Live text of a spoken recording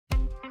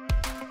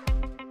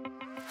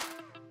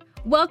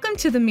Welcome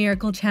to the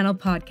Miracle Channel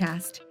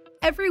podcast.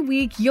 Every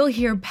week, you'll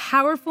hear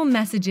powerful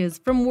messages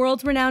from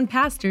world-renowned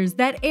pastors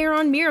that air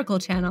on Miracle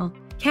Channel,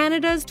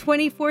 Canada's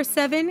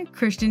 24/7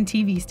 Christian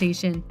TV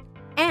station.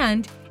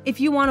 And if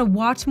you want to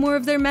watch more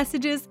of their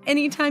messages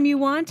anytime you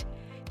want,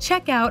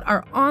 check out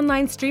our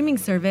online streaming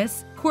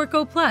service,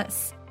 Corco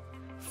Plus.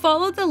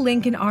 Follow the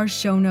link in our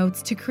show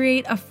notes to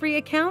create a free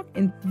account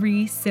in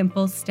 3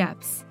 simple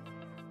steps.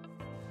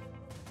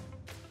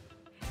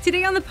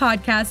 Today on the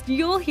podcast,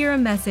 you'll hear a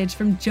message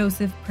from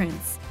Joseph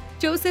Prince.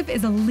 Joseph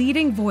is a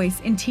leading voice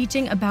in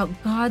teaching about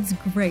God's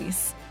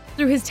grace.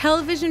 Through his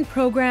television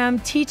program,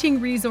 teaching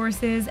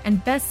resources,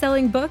 and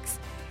best-selling books,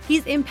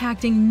 he's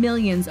impacting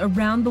millions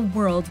around the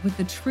world with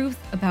the truth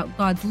about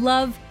God's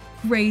love,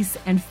 grace,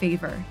 and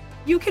favor.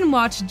 You can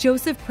watch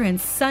Joseph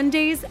Prince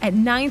Sundays at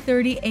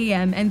 9:30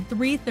 a.m. and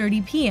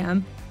 3:30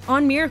 p.m.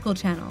 on Miracle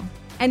Channel.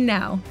 And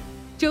now,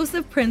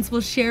 Joseph Prince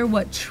will share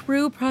what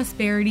true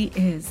prosperity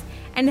is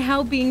and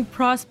how being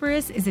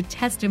prosperous is a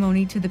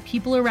testimony to the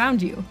people around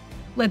you.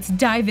 Let's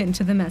dive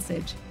into the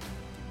message.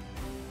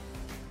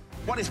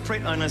 What is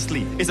pray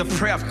earnestly? It's a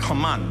prayer of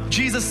command.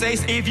 Jesus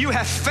says, if you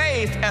have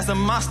faith as a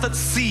mustard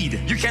seed,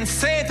 you can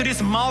say to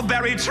this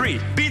mulberry tree,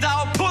 be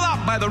thou pulled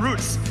up by the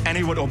roots, and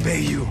it would obey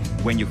you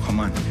when you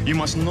command. You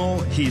must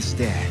know He is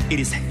there. It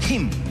is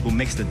Him who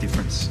makes the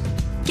difference.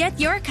 Get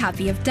your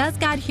copy of Does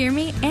God Hear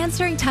Me?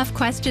 Answering Tough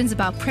Questions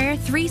About Prayer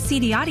 3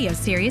 CD audio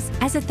series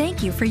as a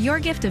thank you for your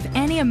gift of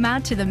any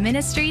amount to the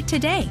ministry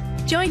today.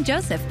 Join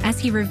Joseph as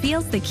he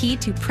reveals the key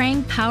to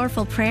praying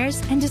powerful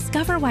prayers and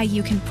discover why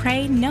you can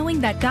pray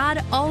knowing that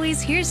God always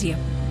hears you.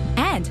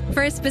 And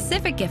for a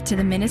specific gift to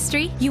the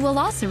ministry, you will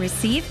also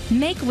receive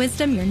Make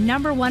Wisdom Your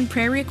 #1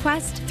 Prayer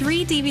Request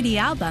 3 DVD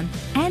album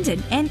and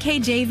an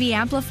NKJV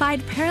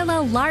Amplified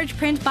Parallel Large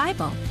Print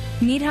Bible.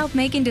 Need help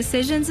making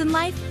decisions in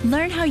life?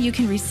 Learn how you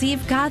can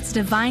receive God's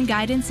divine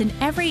guidance in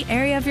every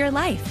area of your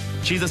life.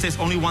 Jesus says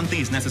only one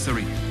thing is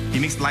necessary. He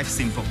makes life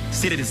simple.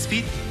 Sit at His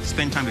feet,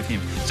 spend time with Him.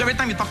 So every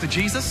time you talk to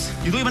Jesus,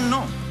 you don't even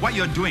know what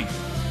you're doing,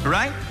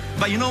 right?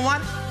 But you know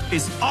what?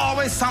 It's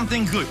always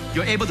something good.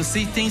 You're able to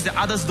see things that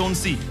others don't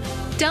see.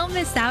 Don't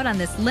miss out on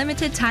this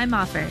limited time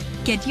offer.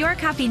 Get your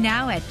copy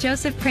now at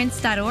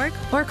josephprince.org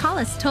or call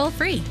us toll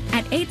free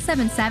at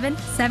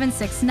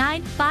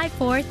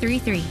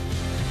 877-769-5433.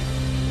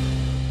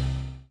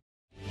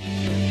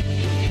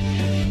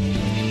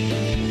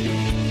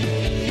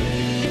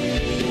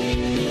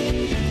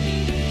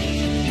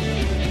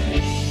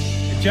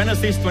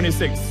 Genesis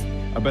 26.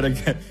 I better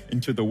get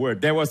into the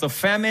word. There was a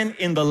famine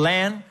in the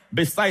land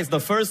besides the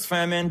first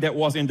famine that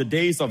was in the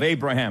days of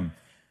Abraham.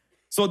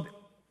 So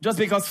just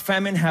because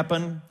famine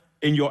happened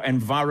in your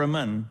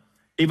environment,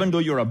 even though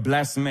you're a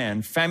blessed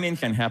man, famine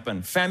can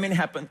happen. Famine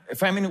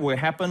will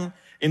happen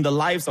in the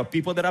lives of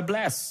people that are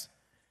blessed.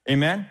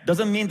 Amen?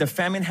 Doesn't mean the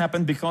famine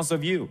happened because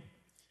of you.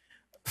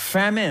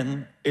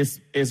 Famine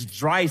is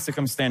dry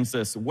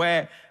circumstances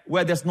where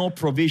there's no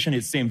provision,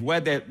 it seems, where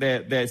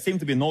there seems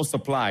to be no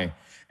supply.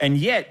 And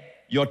yet,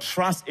 your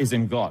trust is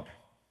in God.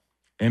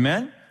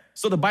 Amen?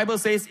 So the Bible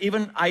says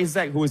even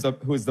Isaac, who is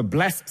the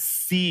blessed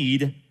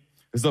seed,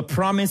 is the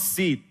promised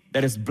seed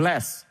that is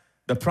blessed,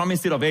 the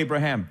promised seed of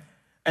Abraham.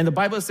 And the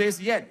Bible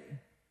says, yet,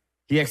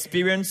 he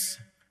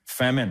experienced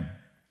famine.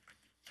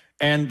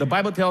 And the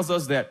Bible tells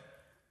us that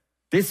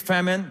this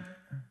famine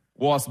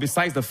was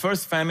besides the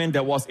first famine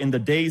that was in the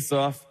days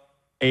of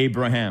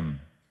Abraham.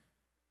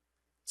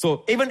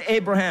 So even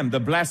Abraham,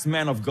 the blessed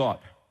man of God,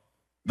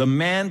 the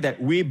man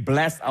that we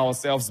bless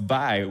ourselves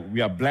by,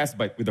 we are blessed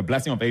with the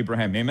blessing of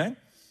Abraham, amen?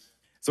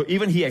 So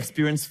even he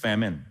experienced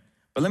famine.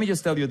 But let me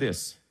just tell you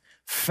this.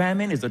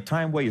 Famine is the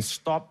time where you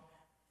stop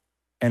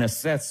and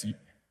assess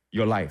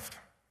your life.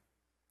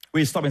 Where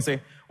you stop and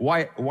say,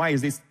 why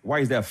is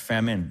there a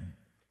famine?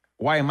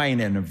 Why am I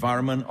in an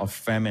environment of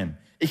famine?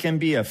 It can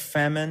be a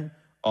famine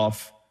it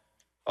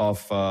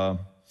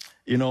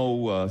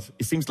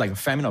seems like a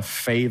famine of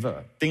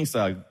favor. Things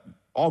are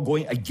all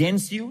going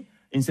against you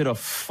instead of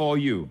for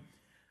you.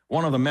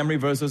 One of the memory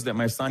verses that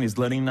my son is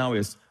learning now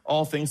is,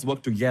 all things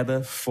work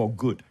together for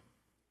good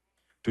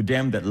to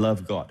them that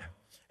love God.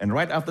 And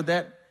right after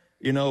that,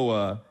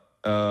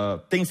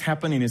 things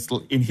happen in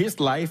his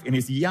life, in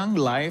his young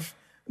life,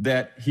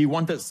 that he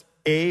wanted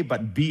A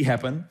but B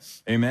happen.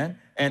 Amen.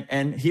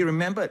 And he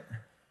remembered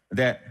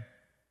that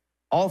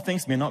all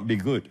things may not be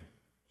good,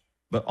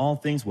 but all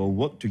things will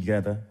work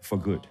together for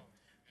good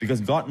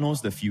because God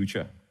knows the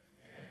future.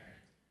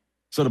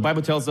 So the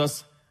Bible tells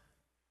us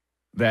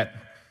that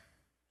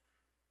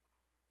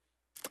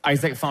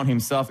Isaac found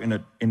himself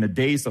in the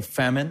days of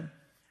famine.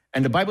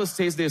 And the Bible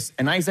says this,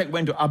 and Isaac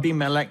went to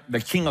Abimelech, the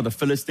king of the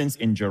Philistines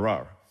in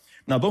Gerar.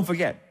 Now don't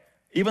forget,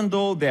 even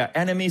though there are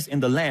enemies in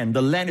the land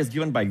is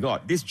given by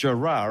God. This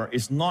Gerar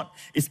is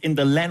in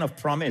the land of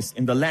promise,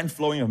 in the land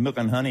flowing of milk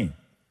and honey.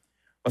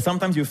 But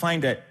sometimes you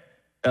find that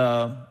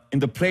in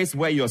the place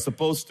where you're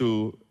supposed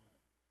to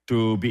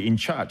be in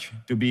charge,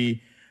 to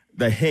be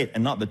the head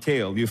and not the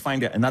tail, you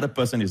find that another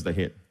person is the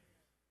head.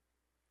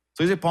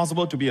 So is it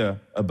possible to be a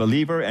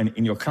believer and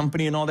in your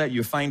company and all that,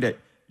 you find that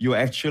you're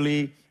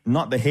actually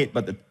not the head,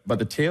 but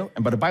the tail.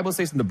 But the Bible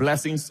says in the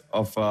blessings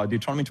of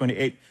Deuteronomy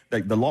 28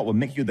 that the Lord will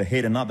make you the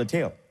head and not the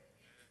tail.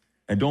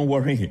 And don't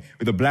worry,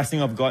 with the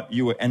blessing of God,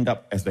 you will end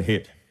up as the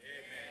head.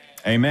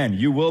 Amen.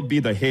 You will be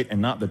the head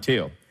and not the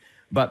tail.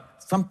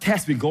 But some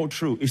tests we go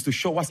through is to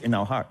show what's in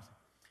our heart.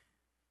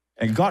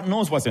 And God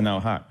knows what's in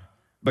our heart.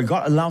 But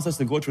God allows us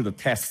to go through the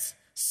tests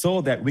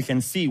so that we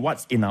can see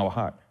what's in our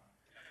heart.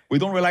 We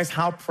don't realize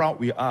how proud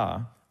we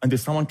are until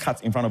someone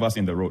cuts in front of us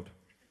in the road.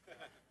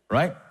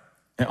 Right?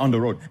 And on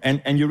the road.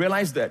 And you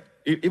realize that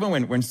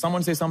even when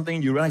someone says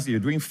something, you realize that you're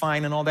doing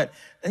fine and all that,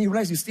 then you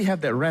realize you still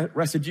have that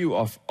residue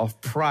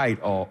of pride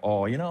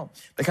or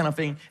that kind of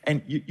thing.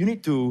 And you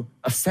need to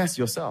assess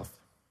yourself.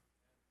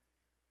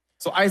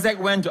 So Isaac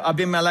went to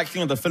Abimelech,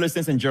 king of the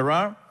Philistines in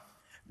Gerar.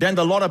 Then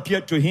the Lord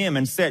appeared to him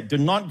and said, do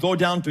not go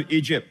down to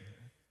Egypt.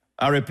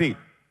 I repeat,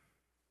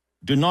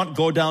 do not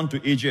go down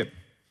to Egypt.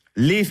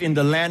 Live in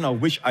the land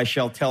of which I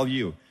shall tell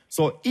you.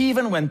 So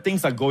even when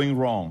things are going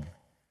wrong,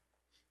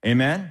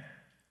 amen,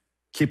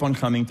 keep on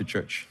coming to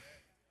church.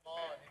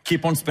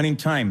 Keep on spending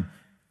time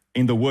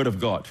in the Word of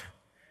God.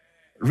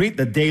 Read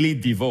the daily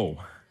Devo.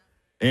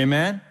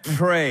 Amen.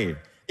 Pray.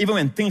 Even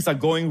when things are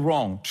going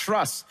wrong,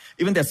 trust.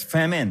 Even there's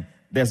famine,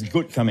 there's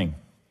good coming.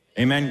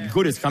 Amen.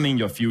 Good is coming in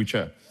your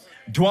future.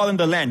 Dwell in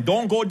the land.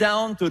 Don't go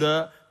down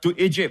to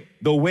Egypt,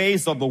 the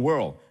ways of the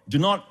world. Do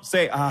not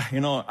say,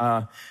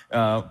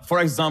 for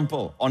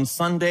example, on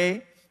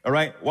Sunday, all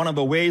right, one of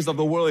the ways of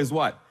the world is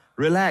what?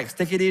 Relax,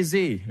 take it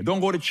easy. Don't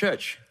go to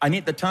church. I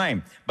need the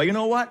time. But you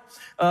know what?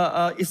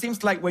 It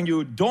seems like when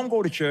you don't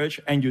go to church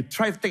and you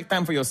try to take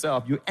time for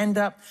yourself, you end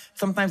up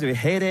sometimes with a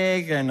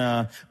headache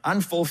and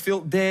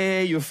unfulfilled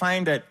day. You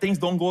find that things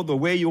don't go the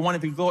way you want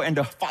it to go, and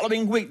the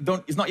following week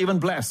is not even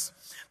blessed.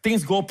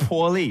 Things go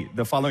poorly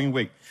the following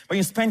week. When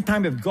you spend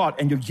time with God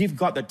and you give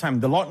God that time,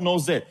 the Lord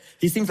knows it.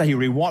 He seems like He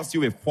rewards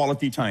you with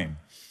quality time.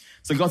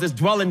 So God says,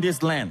 dwell in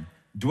this land.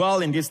 Dwell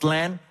in this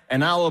land,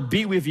 and I will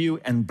be with you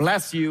and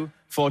bless you.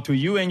 For to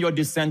you and your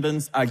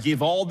descendants I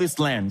give all these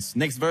lands.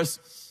 Next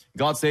verse,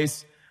 God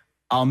says,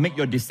 I'll make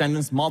your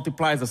descendants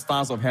multiply as the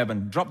stars of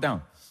heaven. Drop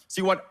down.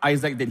 See what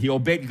Isaac did. He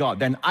obeyed God.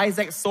 Then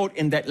Isaac sowed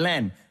in that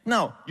land.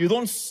 Now, you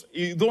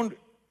don't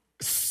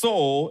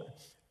sow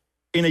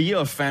in a year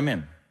of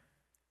famine.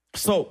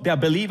 So there are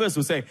believers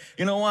who say,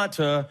 you know what,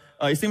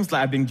 it seems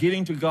like I've been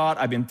giving to God,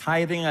 I've been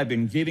tithing, I've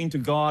been giving to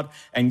God,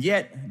 and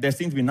yet there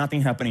seems to be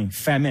nothing happening.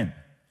 Famine.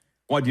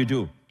 What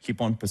do? Keep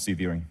on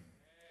persevering.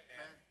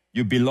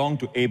 You belong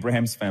to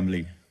Abraham's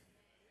family.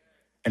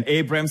 And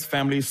Abraham's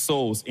family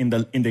sows in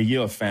the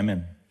year of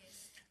famine.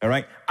 All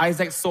right?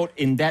 Isaac sowed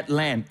in that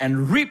land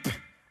and reaped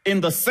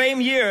in the same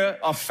year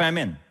of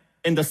famine.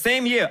 In the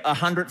same year,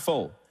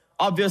 100-fold.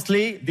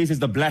 Obviously, this is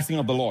the blessing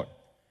of the Lord.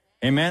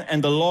 Amen?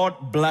 And the Lord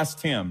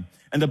blessed him.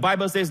 And the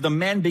Bible says the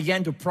man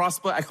began to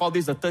prosper. I call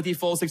this a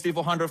 30-fold,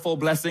 60-fold, 100-fold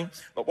blessing.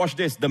 But watch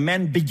this. The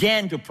man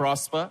began to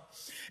prosper.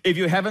 If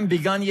you haven't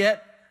begun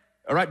yet,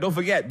 all right, don't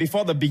forget,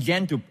 before the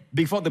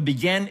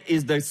began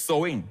is the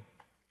sowing.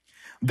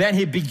 Then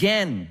he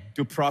began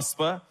to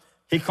prosper.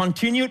 He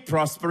continued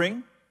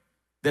prospering.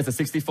 There's a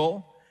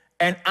 60-fold.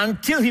 And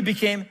until he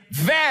became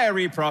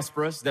very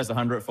prosperous, there's a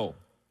 100-fold.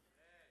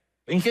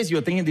 In case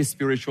you're thinking this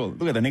spiritual,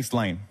 look at the next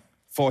line.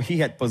 For he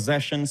had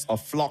possessions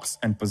of flocks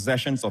and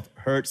possessions of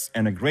herds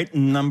and a great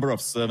number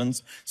of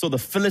servants. So the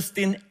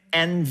Philistine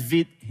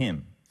envied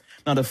him.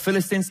 Now the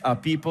Philistines are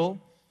people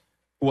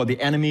who are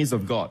the enemies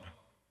of God.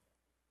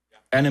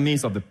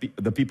 Enemies of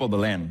the people of the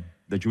land,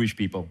 the Jewish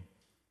people.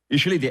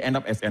 Usually they end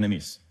up as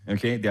enemies,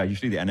 okay? They are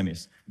usually the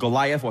enemies.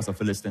 Goliath was a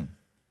Philistine.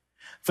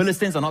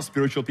 Philistines are not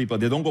spiritual people.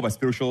 They don't go by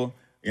spiritual,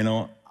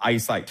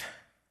 eyesight.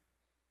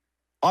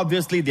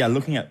 Obviously, they are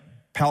looking at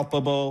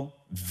palpable,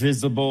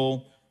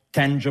 visible,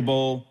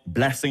 tangible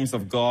blessings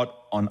of God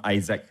on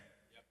Isaac.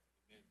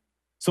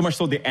 So much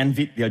so they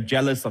envied, they are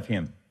jealous of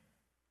him.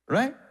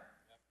 Right?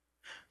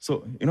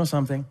 So, you know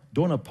something?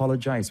 Don't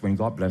apologize when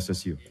God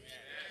blesses you.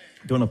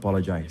 Don't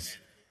apologize.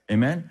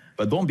 Amen?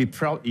 But don't be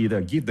proud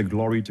either. Give the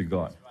glory to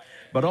God.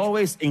 But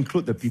always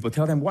include the people.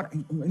 Tell them,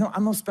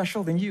 I'm not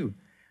special than you.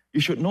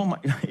 You should know,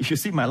 you should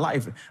see my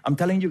life. I'm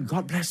telling you,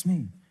 God bless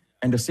me.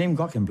 And the same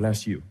God can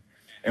bless you.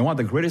 And one of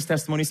the greatest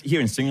testimonies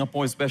here in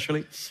Singapore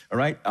especially, all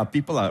right,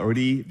 people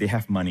they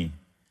have money.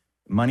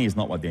 Money is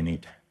not what they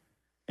need.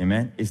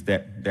 Amen? It's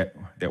that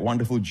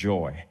wonderful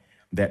joy,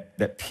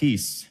 that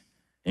peace.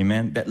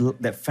 Amen?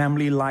 That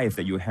family life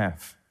that you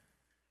have.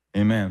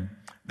 Amen?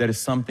 That is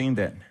something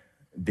that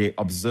they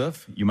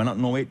observe. You might not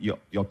know it.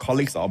 Your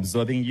colleagues are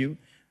observing you.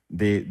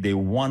 They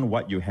want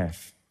what you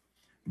have.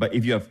 But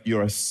if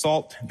you're a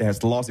salt that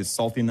has lost its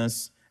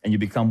saltiness and you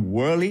become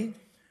worldly,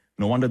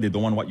 no wonder they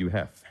don't want what you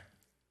have.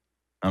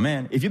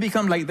 Amen. If you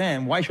become like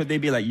them, why should they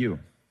be like you?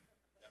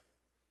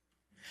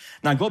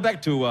 Now go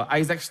back to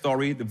Isaac's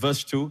story, the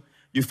verse 2.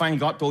 You find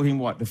God told him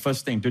what? The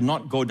first thing, do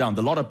not go down.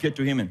 The Lord appeared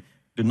to him and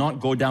do not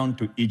go down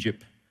to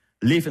Egypt.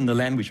 Live in the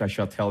land which I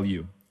shall tell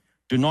you.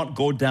 Do not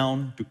go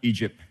down to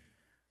Egypt.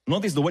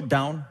 Notice the word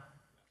down.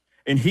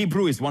 In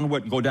Hebrew is one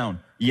word, go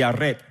down.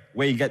 Yared,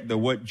 where you get the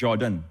word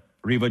Jordan,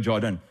 River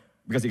Jordan,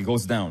 because it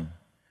goes down.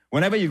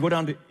 Whenever you go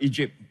down to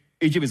Egypt,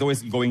 Egypt is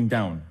always going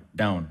down,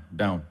 down,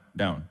 down,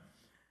 down.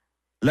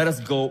 Let us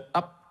go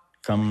up.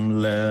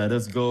 Come, let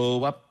us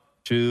go up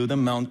to the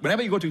mount.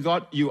 Whenever you go to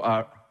God, you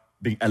are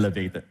being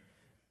elevated.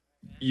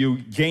 You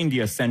gain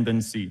the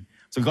ascendancy.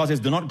 So God says,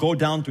 do not go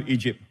down to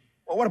Egypt.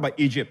 Well, what about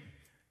Egypt?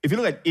 If you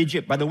look at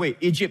Egypt, by the way,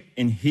 Egypt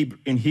in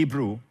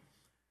Hebrew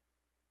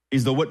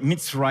is the word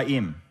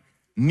Mitzrayim.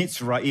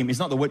 Mitzrayim. It's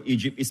not the word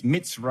Egypt, it's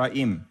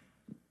Mitzrayim.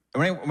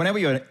 Whenever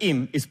you're an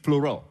im, it's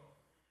plural.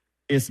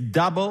 It's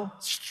double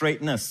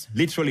straightness,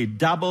 literally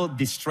double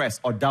distress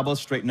or double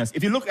straightness.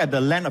 If you look at the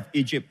land of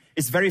Egypt,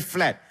 it's very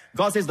flat.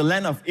 God says the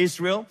land of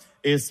Israel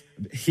is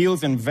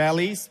hills and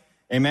valleys.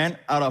 Amen.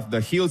 Out of the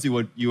hills you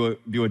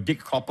would dig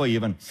copper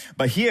even.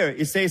 But here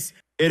it says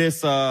it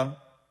is a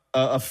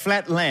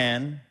flat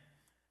land,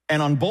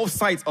 and on both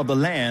sides of the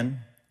land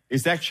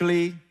is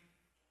actually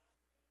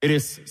it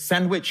is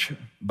sandwiched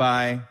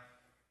by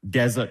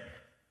desert.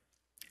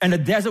 And the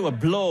desert will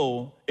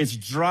blow its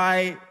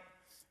dry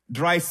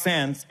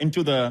sands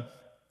into the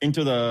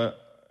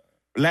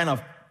land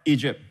of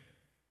Egypt.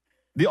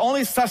 The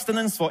only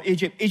sustenance for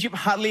Egypt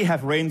hardly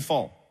have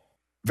rainfall.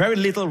 Very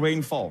little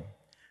rainfall.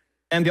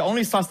 And the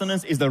only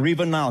sustenance is the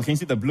river Nile. Can you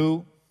see the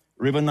blue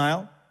river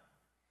Nile?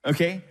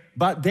 Okay?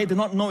 But they do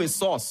not know its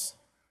source.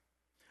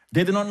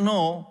 They do not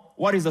know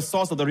what is the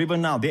source of the river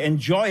Nile. They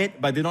enjoy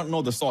it, but they don't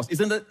know the source.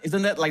 Isn't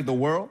that like the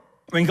world?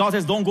 When God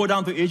says, don't go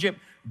down to Egypt,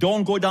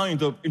 don't go down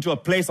into a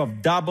place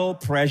of double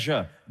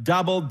pressure,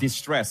 double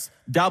distress,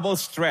 double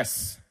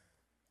stress.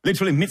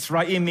 Literally,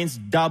 Mitzrayim means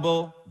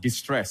double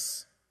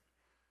distress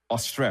or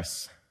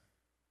stress.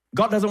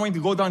 God doesn't want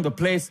you to go down to a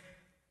place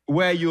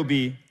where you'll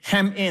be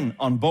hemmed in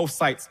on both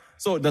sides.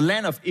 So the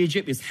land of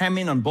Egypt is hemmed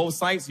in on both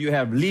sides. You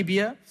have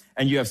Libya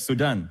and you have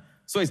Sudan.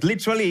 So it's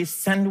literally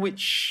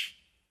sandwiched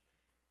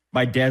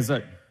by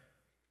desert.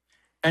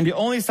 And the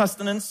only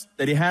sustenance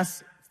that it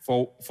has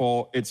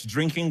for its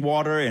drinking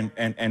water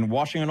and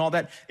washing and all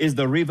that is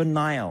the river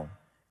Nile.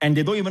 And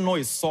they don't even know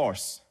its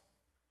source.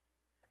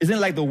 Isn't it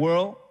like the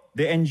world?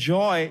 They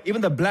enjoy,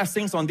 even the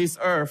blessings on this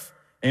earth,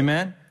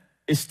 amen,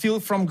 is still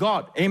from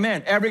God.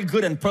 Amen. Every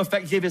good and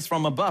perfect gift is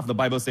from above, the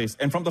Bible says,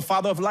 and from the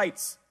Father of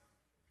lights.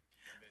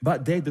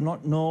 But they do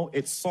not know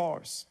its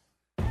source.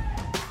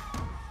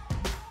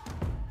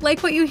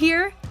 Like what you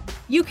hear?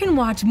 You can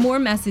watch more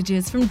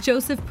messages from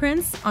Joseph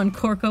Prince on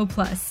Corco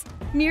Plus,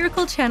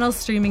 Miracle Channel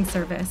streaming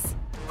service.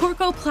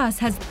 Corco Plus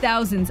has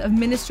thousands of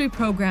ministry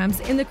programs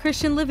in the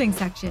Christian Living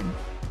section.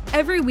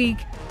 Every week,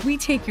 we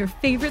take your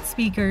favorite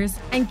speakers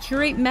and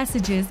curate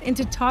messages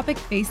into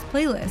topic-based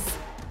playlists.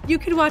 You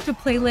could watch a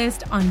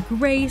playlist on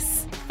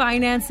grace,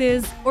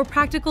 finances, or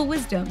practical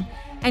wisdom,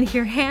 and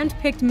hear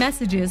hand-picked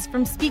messages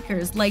from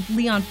speakers like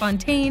Leon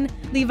Fontaine,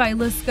 Levi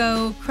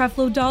Lisco,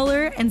 Creflo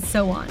Dollar, and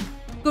so on.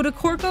 Go to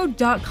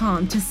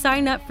Corco.com to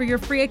sign up for your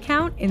free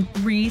account in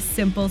 3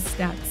 simple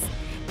steps.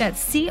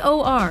 That's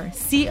CORCO.com.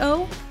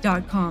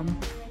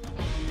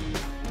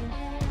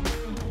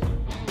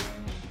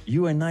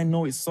 You and I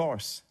know its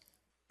source.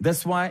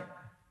 That's why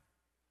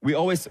we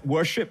always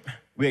worship,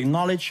 we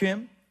acknowledge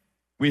Him,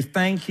 we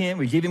thank Him,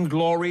 we give Him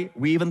glory,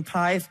 we even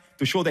tithe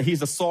to show that He's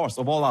the source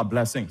of all our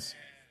blessings.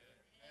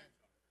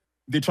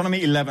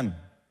 Deuteronomy 11,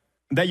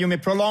 that you may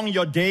prolong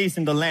your days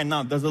in the land.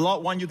 Now, does the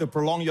Lord want you to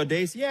prolong your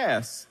days?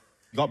 Yes.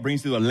 God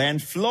brings you to a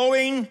land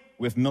flowing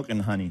with milk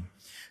and honey.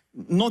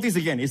 Notice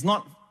again, it's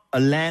not a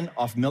land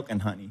of milk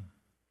and honey.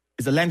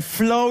 It's a land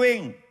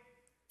flowing.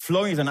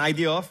 Flowing is an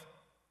idea of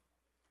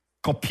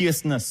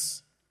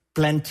copiousness,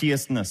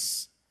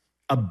 plenteousness,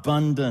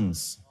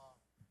 abundance.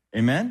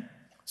 Amen?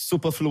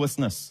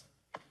 Superfluousness.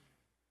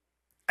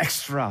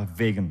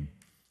 Extravagant.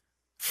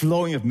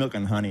 Flowing of milk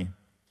and honey.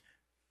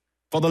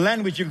 For the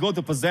land which you go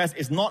to possess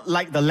is not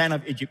like the land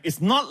of Egypt.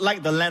 It's not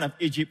like the land of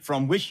Egypt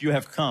from which you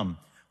have come,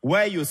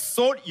 where you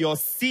sowed your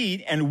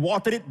seed and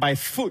watered it by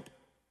foot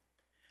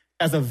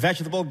as a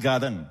vegetable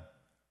garden.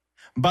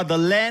 But the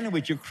land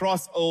which you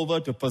cross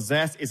over to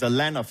possess is a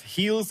land of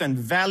hills and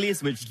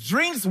valleys which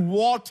drinks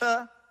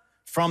water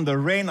from the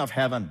rain of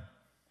heaven.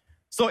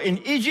 So in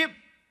Egypt,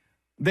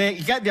 they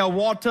get their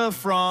water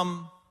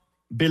from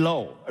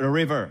below the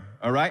river,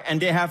 all right?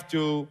 And they have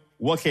to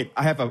work it.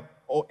 I have an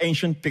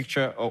ancient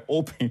picture, or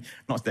old,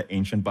 not that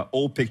ancient, but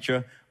old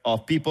picture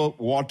of people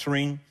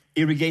watering,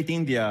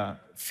 irrigating their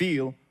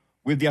field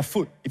with their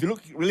foot. If you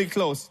look really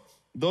close,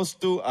 those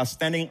two are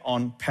standing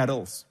on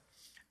pedals.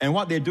 And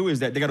what they do is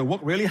that they got to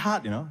work really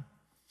hard,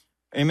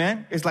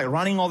 Amen? It's like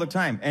running all the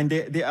time. And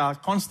they are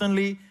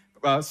constantly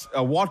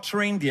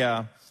watering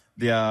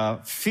their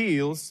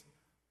fields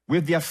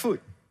with their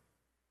foot.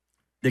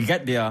 They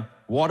get their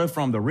water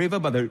from the river,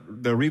 but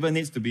the river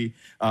needs to be,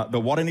 the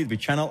water needs to be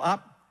channeled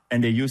up,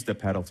 and they use the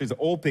pedal. So it's an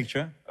old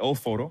picture, old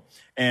photo.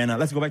 And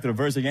let's go back to the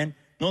verse again.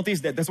 Notice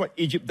that that's what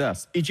Egypt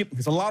does. Egypt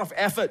has a lot of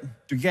effort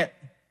to get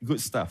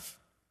good stuff.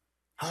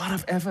 A lot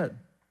of effort.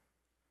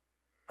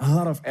 A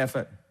lot of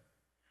effort.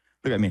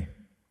 Look at me.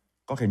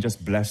 God can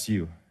just bless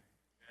you.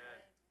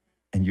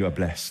 And you are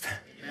blessed.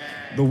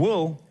 Amen. The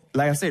world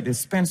like I said, they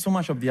spend so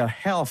much of their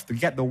health to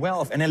get the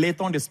wealth, and then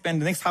later on they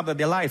spend the next half of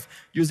their life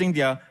using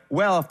their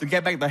wealth to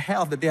get back the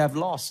health that they have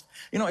lost.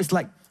 It's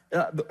like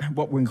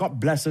when God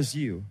blesses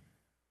you,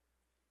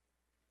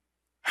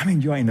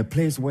 you are in a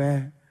place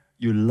where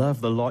you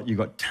love the Lord, you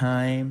got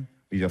time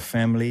with your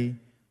family,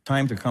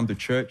 time to come to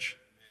church,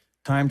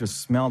 time to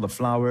smell the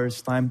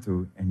flowers, time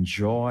to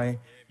enjoy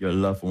your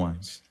loved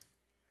ones.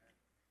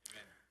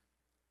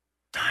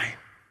 Time.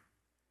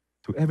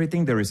 To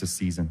everything there is a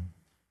season.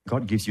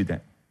 God gives you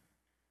that.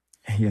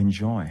 And you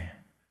enjoy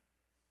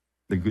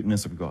the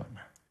goodness of God.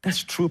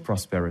 That's true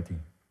prosperity.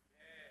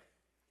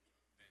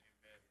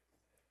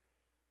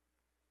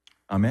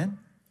 Amen?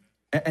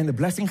 And the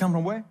blessing comes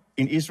from where?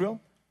 In Israel,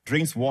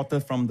 drinks water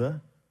from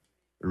the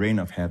rain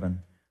of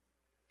heaven.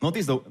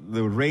 Notice the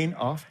rain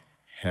of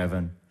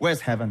heaven.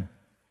 Where's heaven?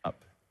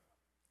 Up.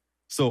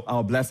 So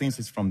our blessings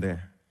is from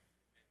there.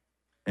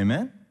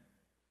 Amen?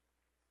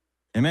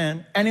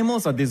 Amen.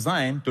 Animals are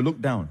designed to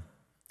look down.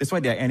 That's why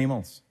they are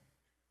animals.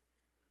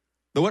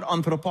 The word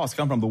anthropos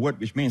comes from the word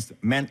which means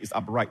man is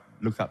upright,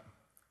 look up,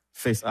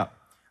 face up.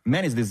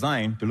 Man is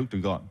designed to look to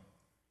God.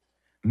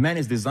 Man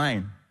is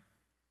designed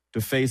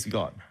to face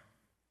God.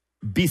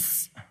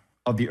 Beasts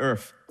of the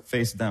earth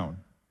face down.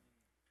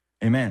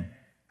 Amen.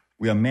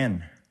 We are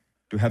meant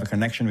to have a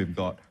connection with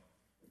God.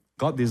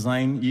 God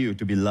designed you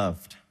to be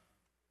loved,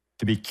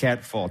 to be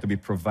cared for, to be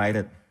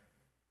provided.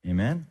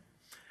 Amen.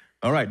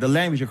 All right, the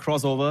land which you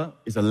cross over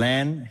is a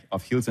land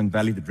of hills and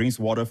valleys that drinks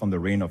water from the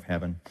rain of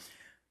heaven.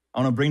 I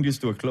want to bring this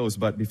to a close,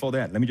 but before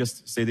that, let me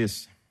just say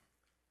this.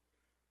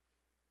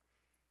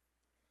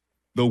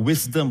 The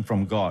wisdom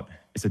from God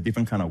is a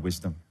different kind of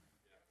wisdom.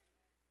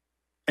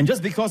 And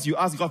just because you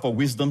ask God for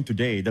wisdom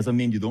today doesn't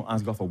mean you don't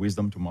ask God for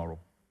wisdom tomorrow.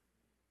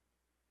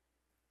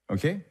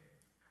 Okay?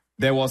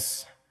 There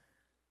was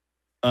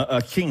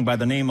a king by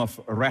the name of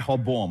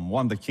Rehoboam,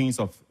 one of the kings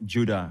of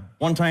Judah.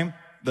 One time,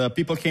 the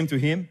people came to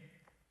him,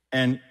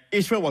 and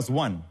Israel was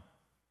one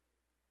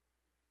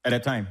at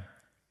that time.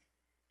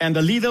 And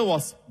the leader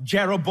was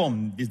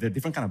Jeroboam. This is a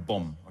different kind of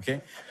bomb,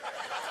 okay?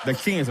 The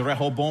king is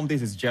Rehoboam,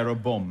 this is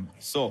Jeroboam.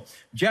 So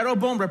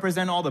Jeroboam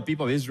represents all the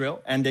people of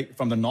Israel and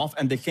from the north,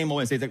 and they came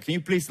over and said, can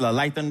you please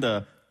lighten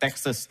the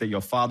taxes that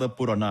your father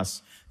put on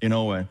us,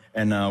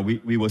 and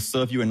we will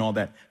serve you and all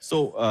that.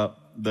 So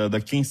the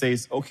king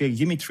says, okay,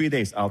 give me 3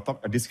 days. I'll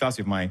discuss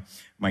with my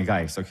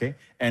guys, okay?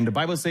 And the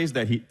Bible says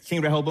that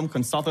King Rehoboam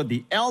consulted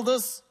the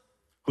elders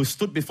who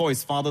stood before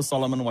his father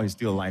Solomon while he's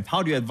still alive.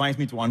 How do you advise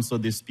me to answer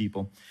these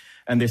people?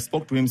 And they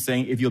spoke to him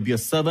saying, if you'll be a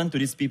servant to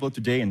these people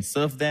today and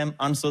serve them,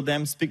 answer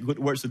them, speak good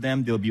words to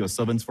them, they'll be your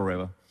servants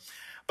forever.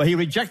 But he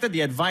rejected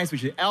the advice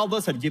which the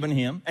elders had given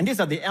him. And these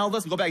are the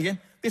elders, go back again.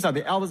 These are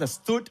the elders that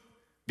stood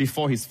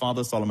before his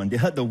father Solomon. They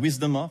heard the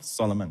wisdom of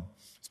Solomon.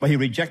 But he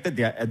rejected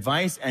their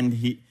advice, and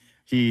he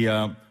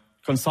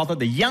consulted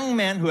the young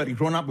man who had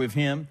grown up with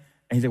him.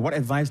 And he said, what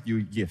advice do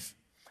you give?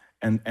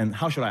 And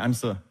how should I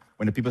answer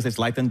when the people says,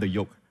 lighten the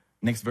yoke?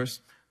 Next verse.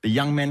 The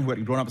young man who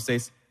had grown up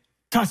says,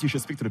 thus you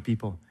should speak to the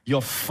people.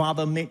 Your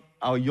father made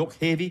our yoke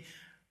heavy,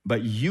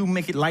 but you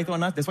make it lighter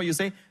on us. That's what you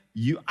say.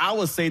 I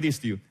will say this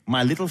to you.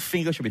 My little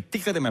finger should be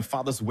thicker than my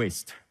father's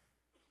waist.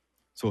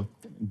 So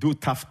do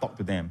tough talk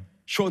to them.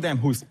 Show them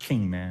who's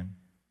king, man.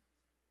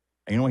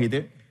 And you know what he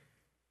did?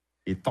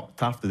 He talked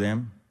tough to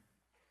them.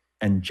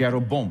 And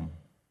Jeroboam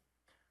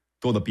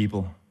told the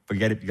people,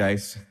 forget it,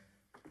 guys.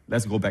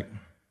 Let's go back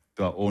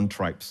to our own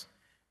tribes.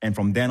 And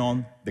from then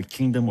on, the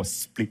kingdom was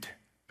split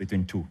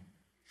between two.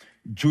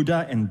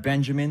 Judah and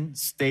Benjamin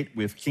stayed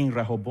with King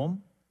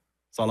Rehoboam,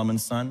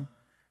 Solomon's son,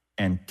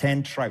 and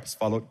 10 tribes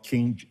followed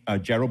King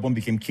Jeroboam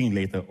became king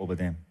later over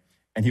them.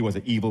 And he was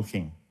an evil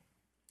king.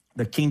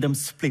 The kingdom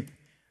split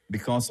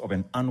because of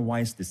an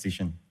unwise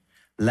decision,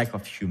 lack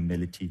of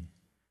humility.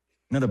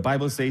 The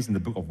Bible says in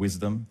the book of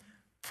wisdom,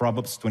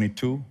 Proverbs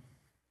 22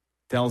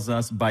 tells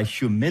us, by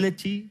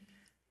humility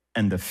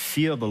and the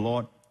fear of the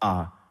Lord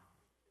are,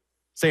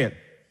 say it.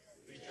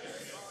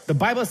 The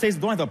Bible says,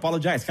 don't have to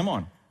apologize, come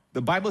on.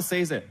 The Bible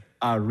says it,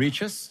 are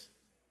riches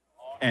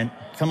and,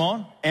 come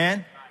on,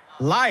 and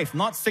life,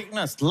 not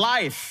sickness,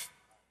 life,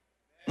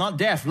 not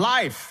death,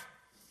 life.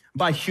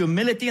 By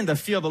humility and the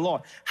fear of the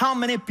Lord. How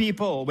many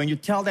people, when you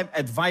tell them,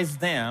 advise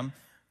them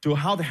to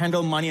how to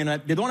handle money and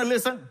they don't want to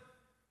listen?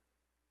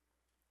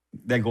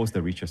 There goes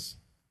the riches.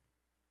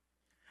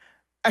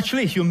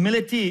 Actually,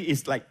 humility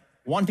is like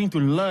wanting to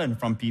learn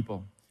from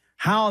people.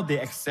 How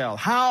they excel,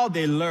 how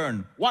they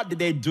learn, what did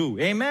they do?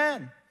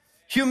 Amen.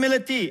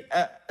 Humility,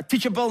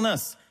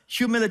 teachableness,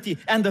 humility,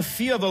 and the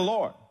fear of the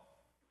Lord.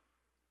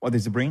 What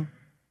does it bring?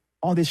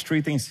 All these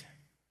three things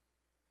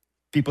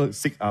people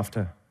seek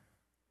after.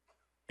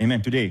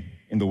 Amen. Today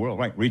in the world,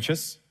 right?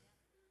 Riches,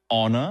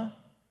 honor,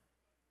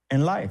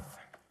 and life.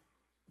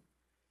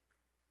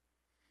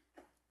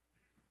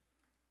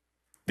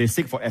 They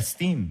seek for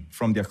esteem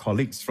from their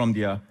colleagues, from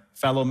their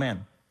fellow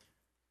men.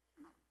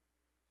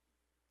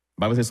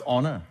 The Bible says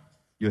honor.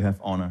 You have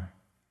honor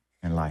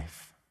and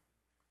life.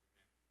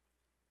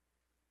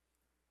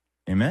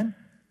 Amen?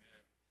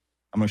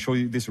 I'm going to show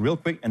you this real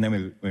quick and then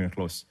we're going to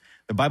close.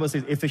 The Bible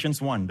says,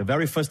 Ephesians 1, the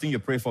very first thing you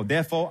pray for.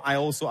 Therefore, I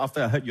also,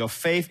 after I heard your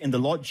faith in the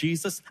Lord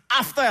Jesus,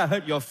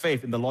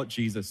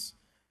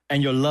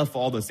 and your love for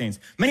all the saints.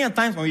 Many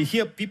times when we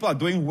hear people are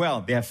doing well,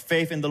 they have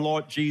faith in the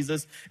Lord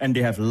Jesus, and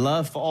they have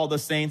love for all the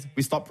saints,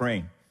 we stop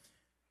praying.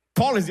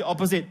 Paul is the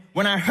opposite.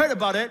 When I heard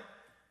about it,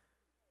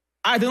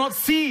 I do not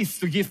cease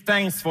to give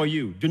thanks for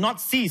you. Do not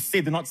cease,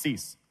 say do not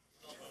cease.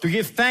 To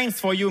give thanks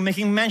for you,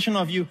 making mention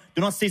of you.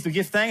 Do not cease to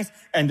give thanks,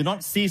 and do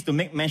not cease to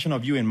make mention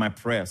of you in my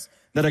prayers.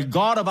 That the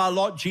God of our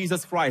Lord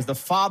Jesus Christ, the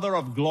Father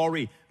of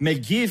glory, may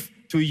give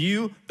to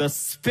you the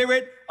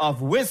spirit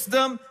of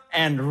wisdom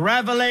and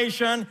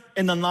revelation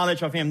in the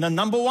knowledge of Him. The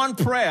number one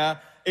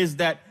prayer is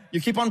that you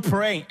keep on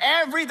praying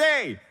every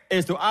day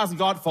is to ask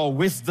God for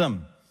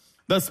wisdom.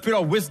 The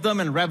spirit of wisdom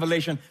and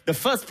revelation. The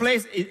first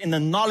place is in the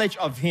knowledge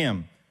of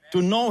Him.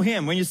 To know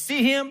Him. When you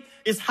see Him,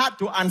 it's hard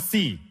to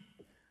unsee.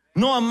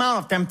 No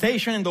amount of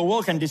temptation in the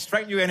world can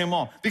distract you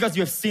anymore because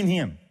you have seen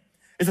Him.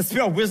 It's a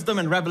spirit of wisdom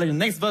and revelation.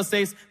 Next verse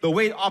says, the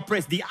way it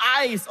operates, the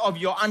eyes of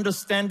your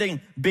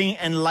understanding being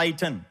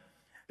enlightened.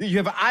 You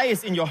have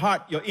eyes in your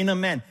heart, your inner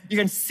man. You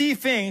can see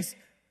things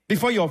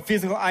before your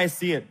physical eyes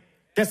see it.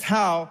 That's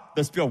how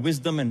the spirit of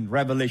wisdom and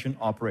revelation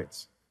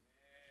operates.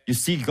 You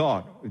see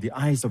God with the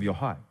eyes of your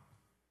heart.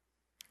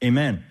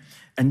 Amen.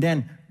 And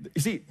then,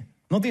 you see,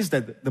 notice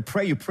that the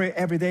prayer you pray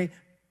every day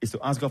is to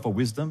ask God for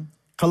wisdom.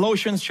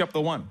 Colossians chapter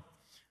 1.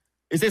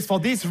 It says, for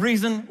this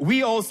reason,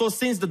 we also,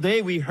 since the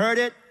day we heard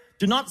it,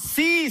 do not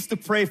cease to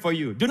pray for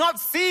you. Do not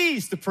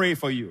cease to pray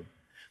for you.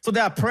 So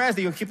there are prayers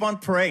that you keep on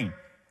praying.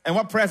 And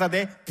what prayers are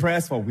they?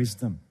 Prayers for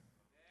wisdom.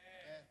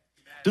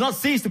 Do not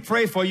cease to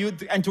pray for you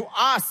and to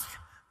ask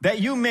that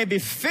you may be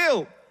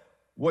filled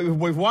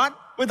with what?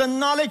 With the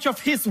knowledge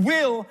of His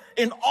will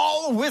in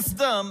all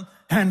wisdom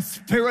and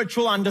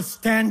spiritual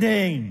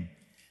understanding.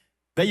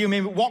 That you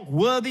may walk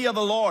worthy of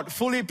the Lord,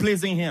 fully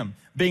pleasing Him,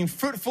 being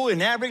fruitful in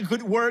every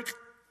good work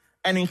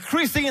and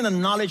increasing in the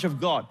knowledge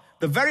of God.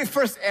 The very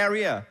first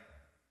area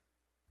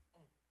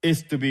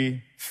is to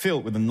be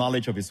filled with the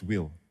knowledge of His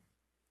will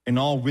in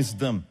all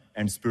wisdom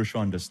and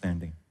spiritual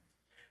understanding.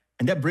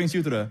 And that brings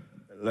you to the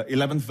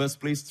 11th verse,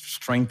 please.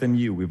 Strengthen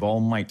you with all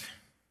might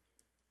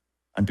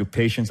unto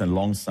patience and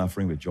long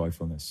suffering with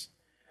joyfulness.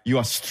 You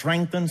are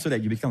strengthened so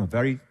that you become a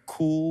very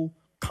cool,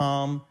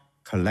 calm,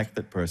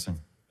 collected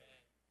person.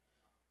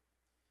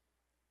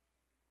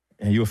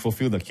 And you will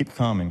fulfill the keep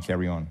calm and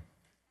carry on.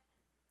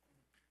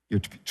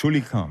 You're truly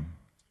calm.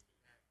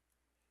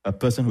 A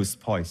person who's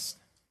poised.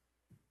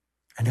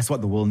 And that's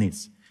what the world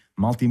needs.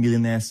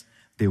 Multimillionaires,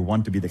 they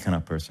want to be the kind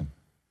of person.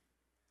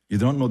 You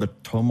don't know the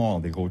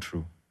turmoil they go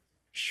through.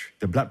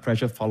 The blood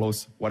pressure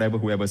follows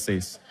whoever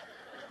says.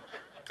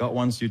 God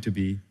wants you to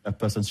be a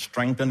person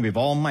strengthened with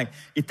all might.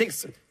 It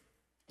takes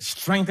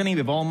strengthening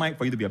with all might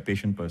for you to be a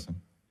patient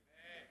person.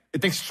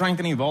 It takes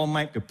strengthening with all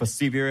might to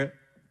persevere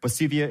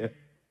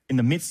in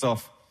the midst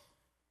of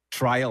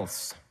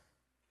trials,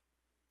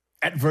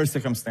 adverse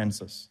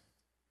circumstances.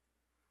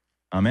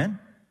 Amen?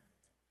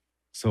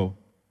 So,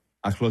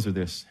 I'll close with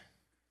this.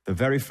 The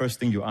very first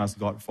thing you ask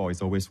God for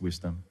is always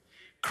wisdom.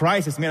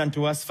 Christ has made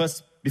unto us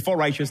first, before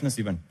righteousness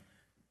even,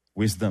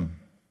 wisdom.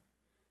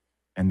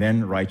 And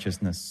then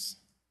righteousness.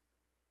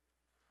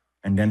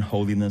 And then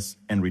holiness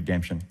and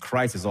redemption.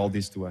 Christ is all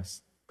this to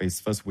us. But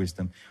it's first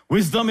wisdom.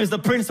 Wisdom is the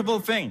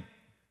principal thing.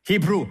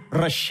 Hebrew,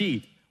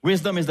 Rashid.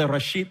 Wisdom is the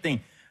Rashid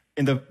thing.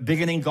 In the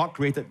beginning, God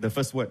created the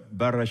first word,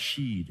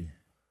 Bereshit.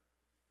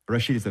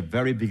 Rashid is the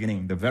very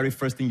beginning. The very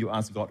first thing you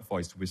ask God for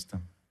is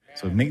wisdom.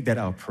 So make that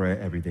our prayer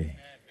every day.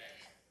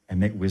 And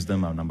make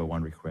wisdom our number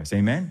one request.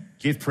 Amen?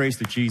 Give praise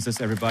to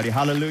Jesus, everybody.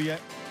 Hallelujah.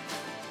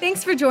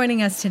 Thanks for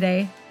joining us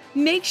today.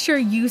 Make sure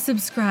you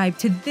subscribe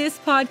to this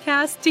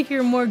podcast to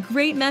hear more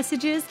great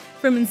messages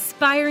from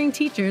inspiring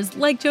teachers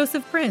like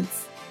Joseph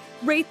Prince.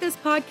 Rate this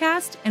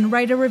podcast and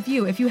write a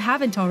review if you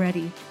haven't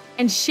already.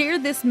 And share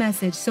this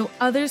message so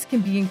others can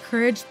be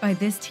encouraged by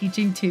this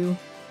teaching too.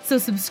 So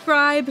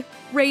subscribe,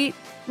 rate,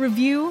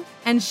 review,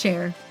 and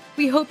share.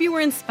 We hope you were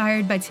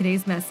inspired by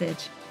today's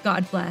message.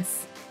 God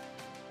bless.